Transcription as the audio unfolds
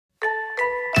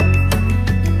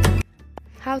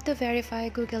How to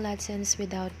verify Google AdSense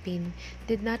without PIN.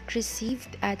 Did not receive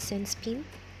AdSense PIN?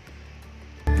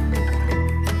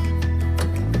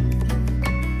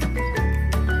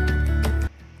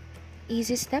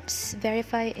 Easy steps,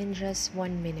 verify in just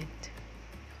 1 minute.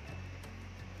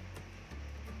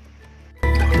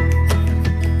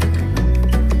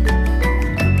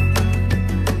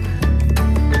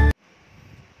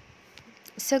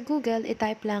 Sa Google,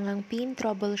 i-type lang ang PIN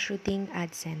troubleshooting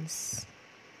AdSense.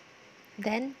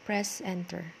 Then, press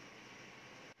enter.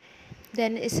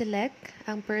 Then, iselect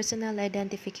ang personal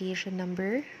identification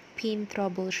number, PIN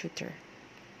troubleshooter.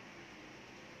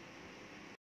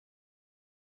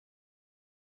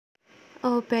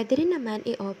 O, pwede rin naman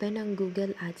i-open ang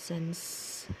Google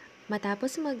AdSense.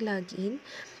 Matapos mag-login,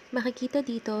 makikita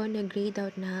dito na grayed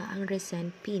out na ang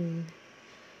recent PIN.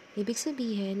 Ibig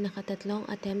sabihin, nakatatlong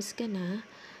attempts ka na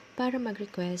para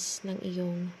mag-request ng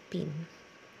iyong PIN.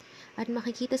 At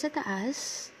makikita sa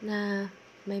taas na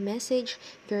may message,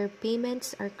 your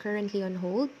payments are currently on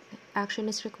hold.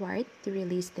 Action is required to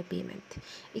release the payment.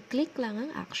 I-click lang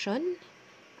ang action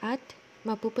at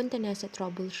mapupunta na sa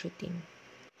troubleshooting.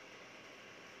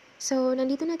 So,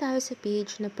 nandito na tayo sa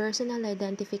page na personal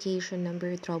identification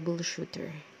number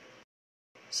troubleshooter.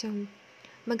 So,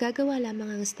 magagawa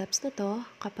lamang ang steps na to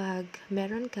kapag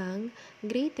meron kang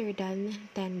greater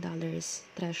than $10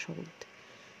 threshold.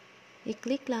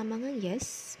 I-click lamang ang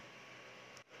yes.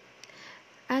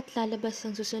 At lalabas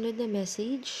ang susunod na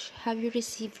message, have you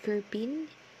received your PIN?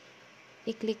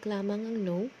 I-click lamang ang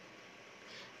no.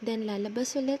 Then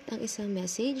lalabas ulit ang isang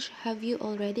message, have you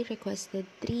already requested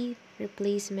 3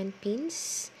 replacement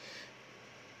PINs?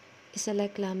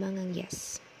 I-select lamang ang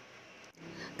yes.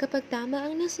 Kapag tama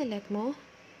ang na-select mo,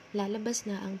 lalabas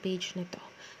na ang page na to.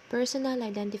 Personal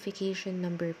identification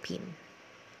number PIN.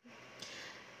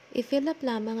 I-fill up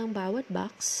lamang ang bawat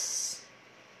box.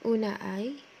 Una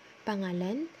ay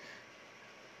pangalan,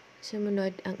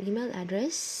 sumunod ang email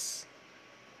address,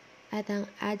 at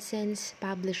ang AdSense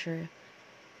publisher.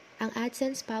 Ang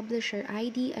AdSense publisher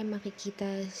ID ay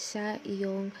makikita sa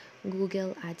iyong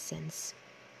Google AdSense.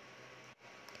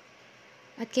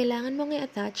 At kailangan mong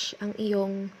i-attach ang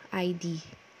iyong ID.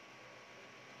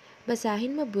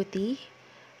 Basahin mabuti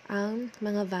ang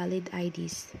mga valid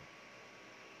IDs.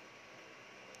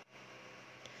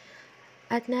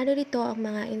 At narito ang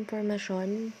mga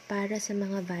impormasyon para sa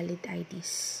mga valid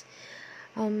IDs.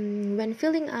 When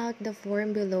filling out the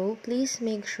form below, please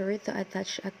make sure to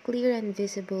attach a clear and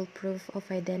visible proof of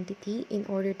identity in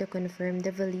order to confirm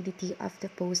the validity of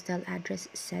the postal address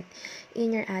set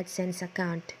in your AdSense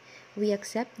account. We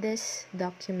accept these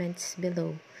documents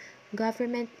below.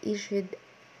 Government-issued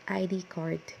ID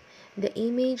card. The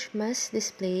image must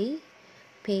display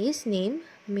paste name,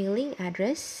 mailing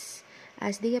address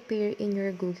as they appear in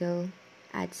your Google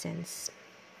AdSense.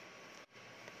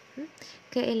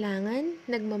 Kailangan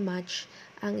nagmamatch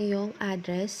ang iyong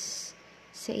address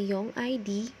sa iyong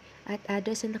ID at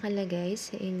address na nakalagay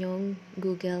sa inyong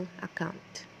Google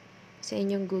account, sa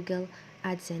inyong Google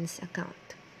AdSense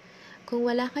account. Kung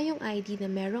wala kayong ID na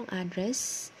merong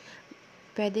address,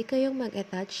 pwede kayong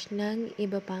mag-attach ng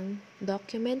iba pang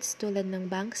documents tulad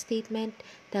ng bank statement,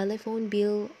 telephone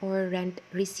bill, or rent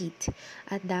receipt.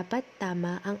 At dapat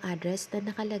tama ang address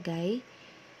na nakalagay.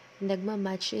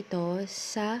 Nagmamatch ito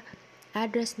sa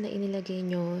address na inilagay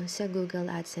nyo sa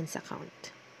Google AdSense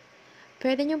account.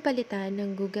 Pwede nyong palitan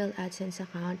ng Google AdSense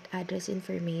account address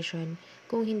information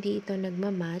kung hindi ito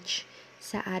nagmamatch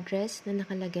sa address na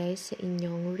nakalagay sa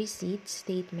inyong receipt,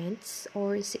 statements,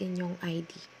 or sa inyong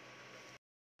ID.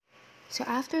 So,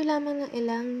 after lamang ng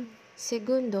ilang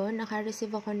segundo,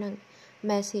 naka-receive ako ng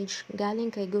message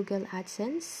galing kay Google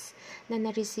AdSense na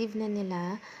na-receive na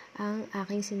nila ang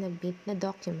aking sinabit na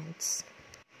documents.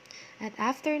 At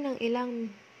after ng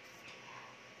ilang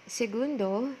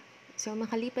segundo, so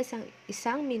makalipas ang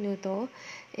 1 minuto,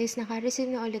 is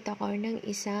naka-receive na ulit ako ng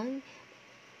isang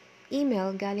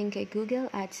email galing kay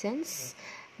Google AdSense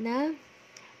na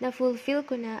na-fulfill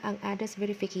ko na ang address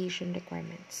verification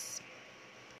requirements.